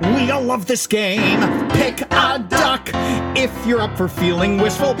precisely we all love this game. Pick a duck if you're up for feeling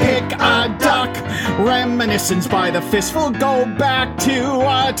wistful. Pick a duck. Reminiscence by the fistful. Go back to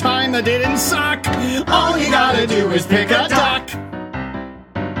a time that didn't suck. All you gotta do is pick a duck.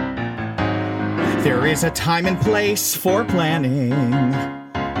 There is a time and place for planning.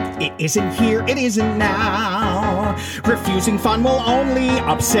 It isn't here, it isn't now. Refusing fun will only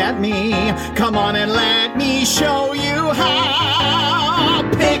upset me. Come on and let me show you how.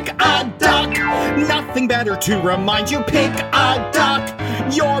 Pick a duck. Nothing better to remind you. Pick a duck.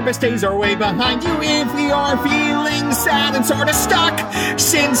 Your best days are way behind you if you're feeling sad and sort of stuck.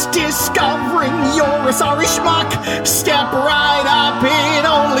 Since discovering you're a sorry schmuck, step right up, it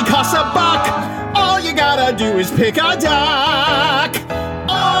only costs $1. All you gotta do is pick a duck.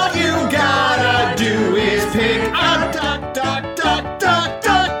 All you gotta do is pick a duck, duck, duck, duck,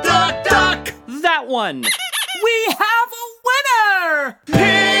 duck, duck, duck. That one. We have a winner!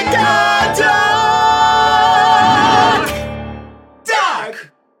 Pick a duck!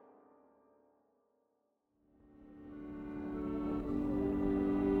 Duck!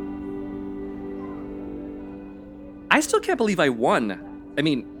 I still can't believe I won. I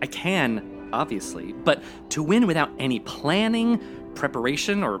mean, I can, obviously, but to win without any planning,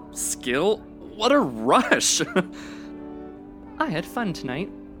 preparation, or skill, what a rush. I had fun tonight.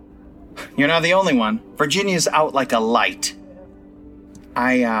 You're not the only one. Virginia's out like a light.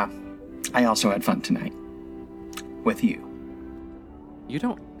 I also had fun tonight. With you. You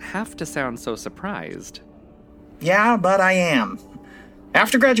don't have to sound so surprised. Yeah, but I am.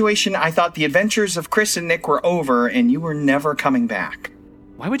 After graduation, I thought the adventures of Chris and Nick were over and you were never coming back.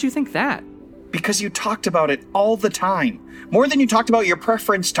 Why would you think that? Because you talked about it all the time. More than you talked about your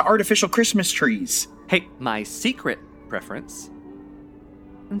preference to artificial Christmas trees. Hey, my secret preference.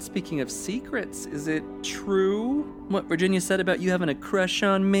 And speaking of secrets, is it true what Virginia said about you having a crush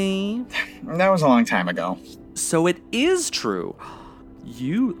on me? That was a long time ago. So it is true.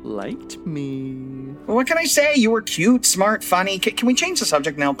 You liked me. What can I say? You were cute, smart, funny. Can we change the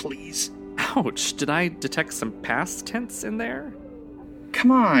subject now, please? Ouch, did I detect some past tense in there?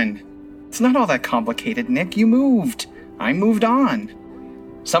 Come on. It's not all that complicated, Nick. You moved. I moved on.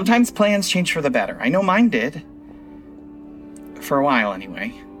 Sometimes plans change for the better. I know mine did. For a while,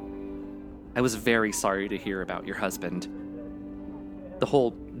 anyway. I was very sorry to hear about your husband. The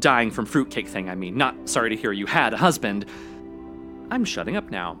whole dying from fruitcake thing, I mean. Not sorry to hear you had a husband. I'm shutting up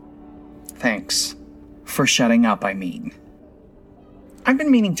now. Thanks. For shutting up, I mean. I've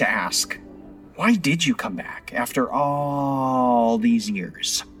been meaning to ask, why did you come back after all these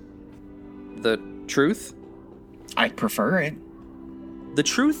years? The truth? I'd prefer it. The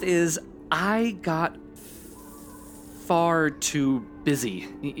truth is, I got far too busy.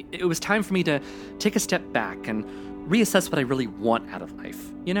 It was time for me to take a step back and reassess what I really want out of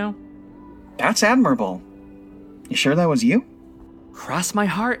life, you know? That's admirable. You sure that was you? Cross my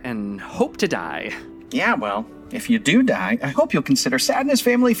heart and hope to die. Yeah, well, if you do die, I hope you'll consider Sadness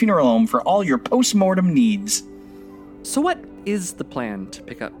Family Funeral Home for all your post-mortem needs. So what is the plan to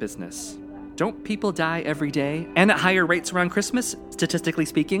pick up business? Don't people die every day, and at higher rates around Christmas, statistically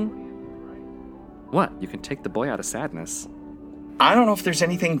speaking? What, you can take the boy out of sadness? I don't know if there's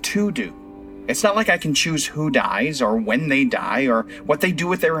anything to do. It's not like I can choose who dies, or when they die, or what they do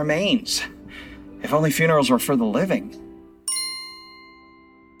with their remains. If only funerals were for the living.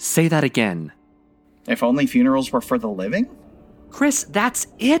 Say that again. If only funerals were for the living? Chris, that's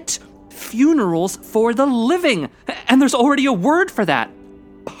it! Funerals for the living! And there's already a word for that.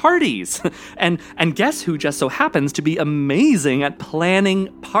 Parties. And guess who just so happens to be amazing at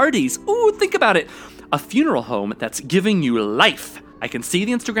planning parties? Ooh, think about it. A funeral home that's giving you life. I can see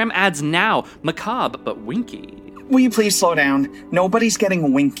the Instagram ads now. Macabre, but winky. Will you please slow down? Nobody's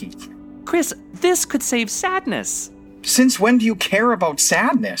getting winky. Chris, this could save sadness. Since when do you care about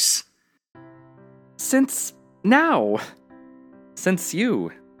sadness? Since now. Since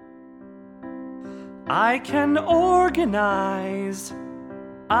you. I can organize.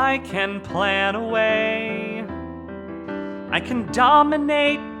 I can plan away. I can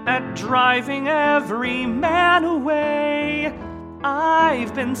dominate at driving every man away.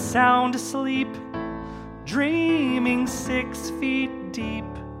 I've been sound asleep, dreaming 6 feet deep.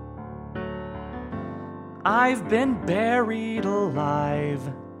 I've been buried alive.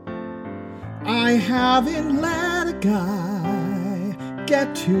 I haven't let a guy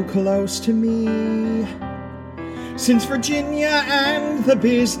get too close to me. Since Virginia and the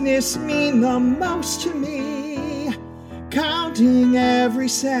business mean the most to me. Counting every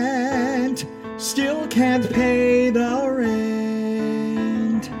cent, still can't pay the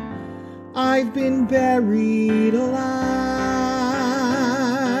rent. I've been buried alive.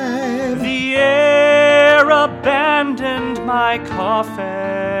 The air abandoned my coffin.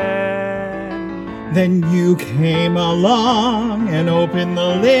 Then you came along and opened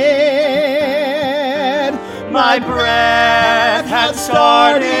the lid. My breath had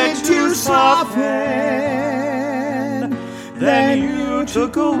started to soften. Then you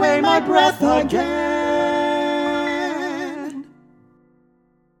took away my breath again.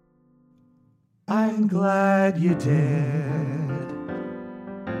 I'm glad you did.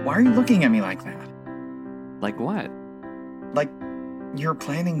 Why are you looking at me like that? Like what? Like you're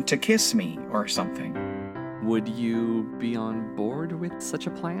planning to kiss me or something. Would you be on board with such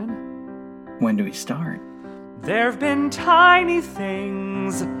a plan? When do we start? There've been tiny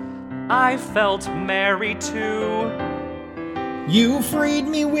things I felt married to. You freed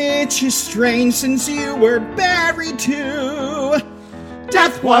me, which is strange since you were buried too.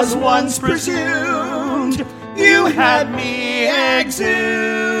 Death was once presumed. You had me exhumed.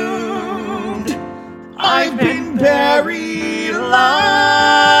 I've been buried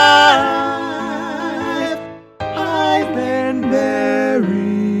alive. I've been buried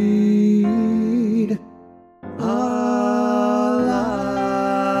alive.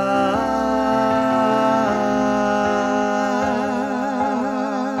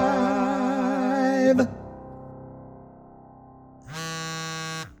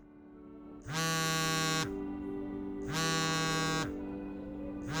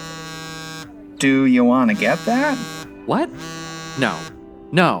 Do you want to get that? What? No.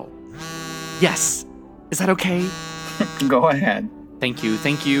 No. Yes. Is that okay? Go ahead. Thank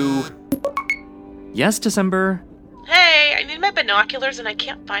you. Yes, December. Hey, I need my binoculars and I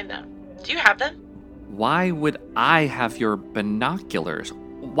can't find them. Do you have them? Why would I have your binoculars?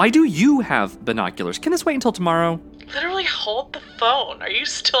 Why do you have binoculars? Can this wait until tomorrow? Literally hold the phone. Are you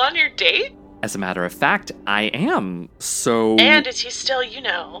still on your date? As a matter of fact, I am. So... And is he still,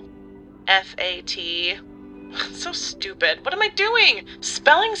 F-A-T? So stupid. What am I doing?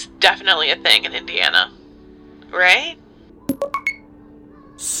 Spelling's definitely a thing in Indiana. Right?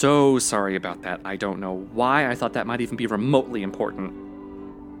 So sorry about that. I don't know why I thought that might even be remotely important.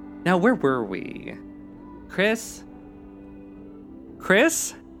 Now, where were we? Chris?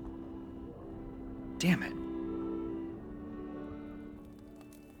 Damn it.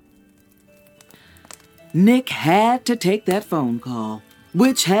 Nick had to take that phone call,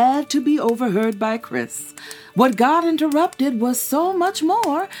 which had to be overheard by Chris. What got interrupted was so much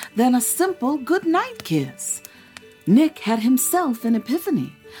more than a simple goodnight kiss. Nick had himself an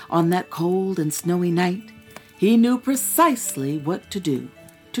epiphany on that cold and snowy night. He knew precisely what to do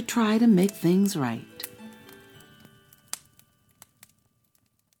to try to make things right.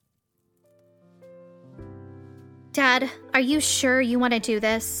 Dad, are you sure you want to do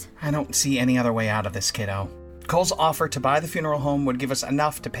this? I don't see any other way out of this, kiddo. Cole's offer to buy the funeral home would give us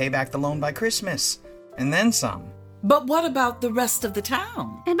enough to pay back the loan by Christmas. And then some. But what about the rest of the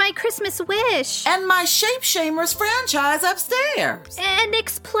town? And my Christmas wish. And my Shape Shamers franchise upstairs. And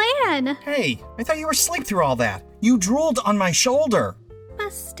Nick's plan. Hey, I thought you were asleep through all that. You drooled on my shoulder.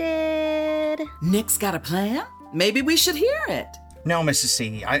 Busted. Nick's got a plan? Maybe we should hear it. No, Mrs.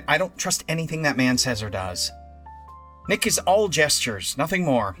 C. I don't trust anything that man says or does. Nick is all gestures, nothing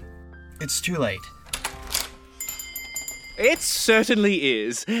more. It's too late. It certainly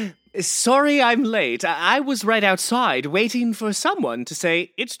is. Sorry I'm late. I was right outside waiting for someone to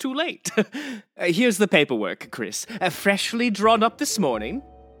say it's too late. Here's the paperwork, Chris. Freshly drawn up this morning.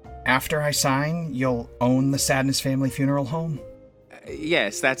 After I sign, you'll own the Sadness Family Funeral Home?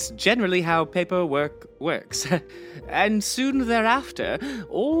 Yes, that's generally how paperwork works. And soon thereafter,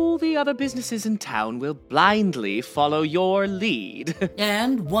 all the other businesses in town will blindly follow your lead.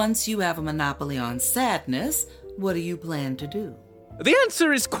 And once you have a monopoly on sadness, what do you plan to do? The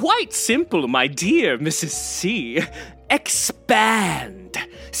answer is quite simple, my dear Mrs. C. Expand.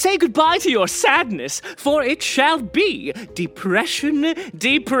 Say goodbye to your sadness, for it shall be depression,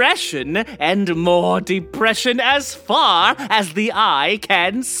 depression, and more depression as far as the eye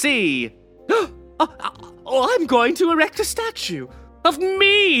can see. I'm going to erect a statue of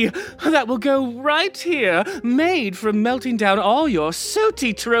me that will go right here, made from melting down all your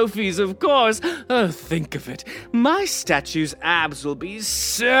sooty trophies, of course. Think of it. My statue's abs will be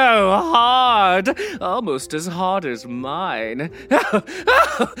so hard, almost as hard as mine.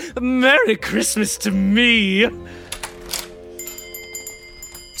 Merry Christmas to me.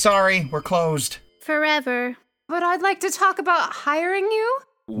 Sorry, we're closed. Forever. But I'd like to talk about hiring you.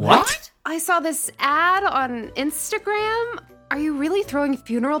 What? I saw this ad on Instagram. Are you really throwing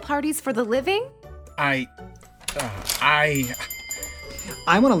funeral parties for the living? I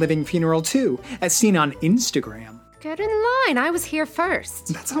want a living funeral too, as seen on Instagram. Get in line. I was here first.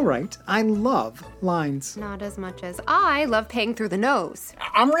 That's all right. I love lines. Not as much as I love paying through the nose.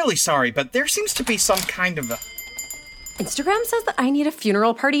 I'm really sorry, but there seems to be some kind of a... Instagram says that I need a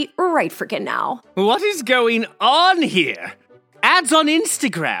funeral party right freaking now. What is going on here? Ads on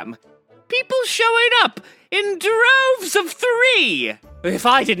Instagram? People showing up in droves of 3! If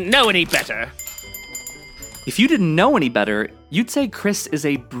I didn't know any better. If you didn't know any better, you'd say Chris is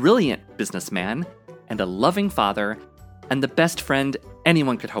a brilliant businessman and a loving father and the best friend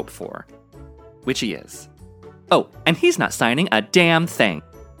anyone could hope for. Which he is. Oh, and he's not signing a damn thing.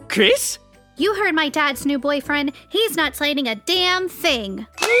 Chris? You heard my dad's new boyfriend. He's not signing a damn thing.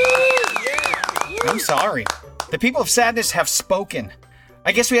 I'm sorry. The people of Sadness have spoken.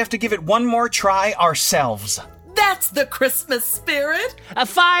 I guess we have to give it one more try ourselves. That's the Christmas spirit.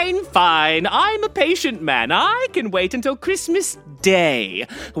 Fine. I'm a patient man. I can wait until Christmas Day.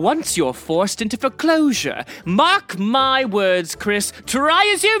 Once you're forced into foreclosure, mark my words, Chris, try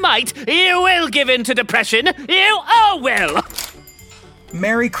as you might, you will give in to depression. You all will.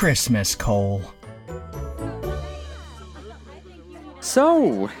 Merry Christmas, Cole.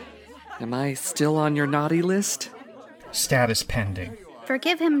 So, am I still on your naughty list? Status pending.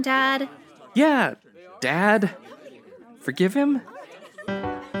 Forgive him, Dad. Yeah, Dad. Forgive him?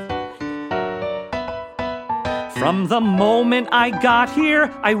 From the moment I got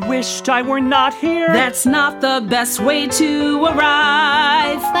here, I wished I were not here. That's not the best way to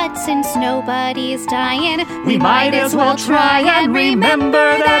arrive. But since nobody's dying, we might as well try and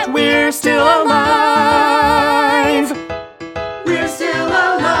remember that we're still alive. We're still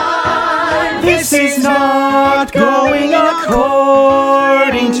alive. This is not going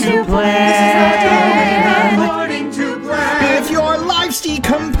according to plan. If your life's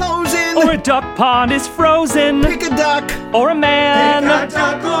decomposing, or a duck pond is frozen, pick a duck or a man. Pick a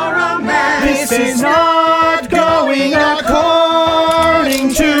duck or a man. This is not going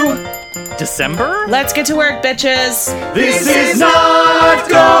according to December? Let's get to work, bitches. This is not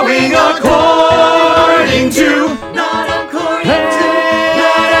going according to Not according plan.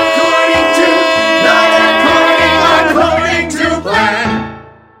 according to plan.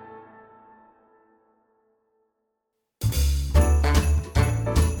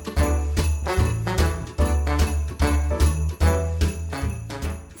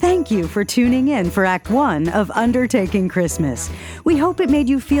 Thank you for tuning in for Act 1 of Undertaking Christmas. We hope it made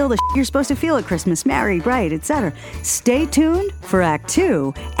you feel the you're supposed to feel at Christmas, married, right, etc. Stay tuned for Act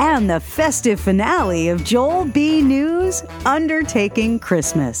 2 and the festive finale of Joel B. News' Undertaking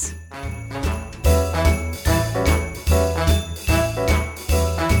Christmas.